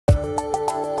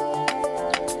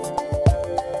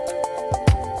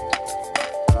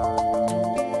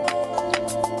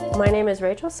name is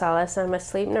Rachel Salas. I'm a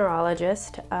sleep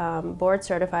neurologist, board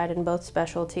certified in both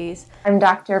specialties. I'm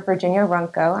Dr. Virginia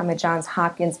Runko. I'm a Johns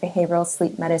Hopkins behavioral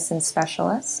sleep medicine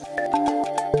specialist.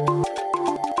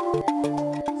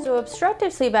 So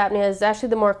obstructive sleep apnea is actually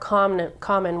the more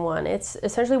common one. It's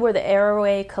essentially where the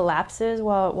airway collapses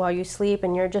while you sleep,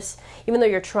 and you're just, even though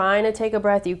you're trying to take a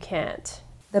breath, you can't.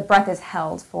 The breath is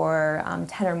held for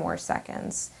 10 or more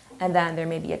seconds, and then there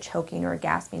may be a choking or a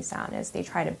gasping sound as they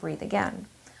try to breathe again.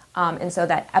 And so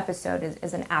that episode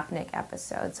is an apneic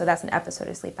episode. So that's an episode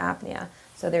of sleep apnea.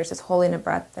 So there's this holding a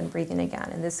breath, then breathing again.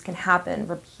 And this can happen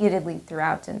repeatedly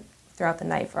throughout the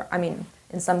night.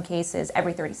 In some cases,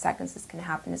 every 30 seconds this can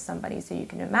happen to somebody. So you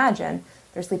can imagine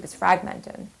their sleep is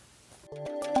fragmented.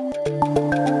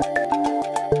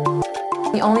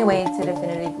 The only way to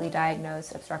definitively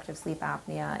diagnose obstructive sleep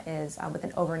apnea is with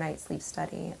an overnight sleep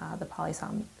study, the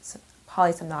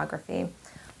polysomnography.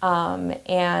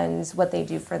 And what they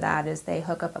do for that is they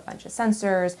hook up a bunch of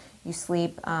sensors. You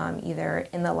sleep either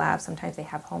in the lab, sometimes they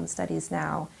have home studies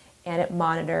now, and it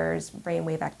monitors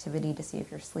brainwave activity to see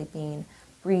if you're sleeping,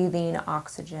 breathing,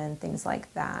 oxygen, things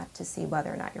like that, to see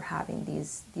whether or not you're having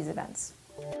these events.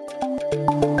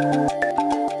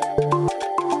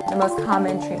 The most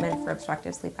common treatment for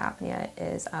obstructive sleep apnea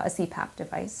is a C-PAP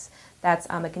device. That's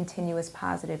a continuous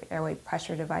positive airway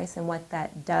pressure device, and what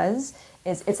that does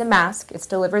is it's a mask. It's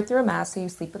delivered through a mask, so you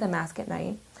sleep with a mask at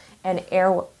night, and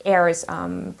air is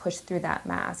pushed through that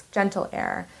mask, gentle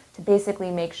air, to basically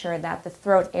make sure that the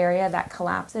throat area that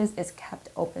collapses is kept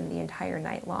open the entire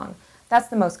night long. That's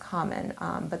the most common,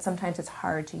 but sometimes it's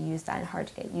hard to use that and hard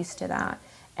to get used to that.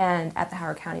 And at the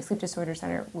Howard County Sleep Disorder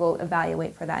Center, we'll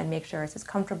evaluate for that and make sure it's as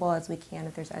comfortable as we can.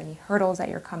 If there's any hurdles that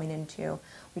you're coming into,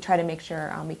 we try to make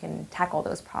sure we can tackle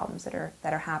those problems that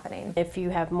are happening. If you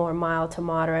have more mild to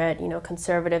moderate,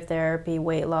 conservative therapy,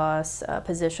 weight loss,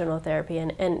 positional therapy,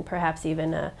 and perhaps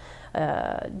even a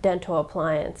dental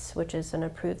appliance, which is an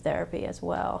approved therapy as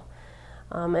well.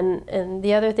 And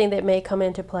the other thing that may come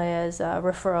into play is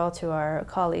referral to our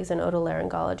colleagues in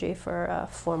otolaryngology for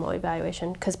formal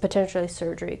evaluation, because potentially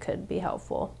surgery could be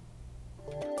helpful.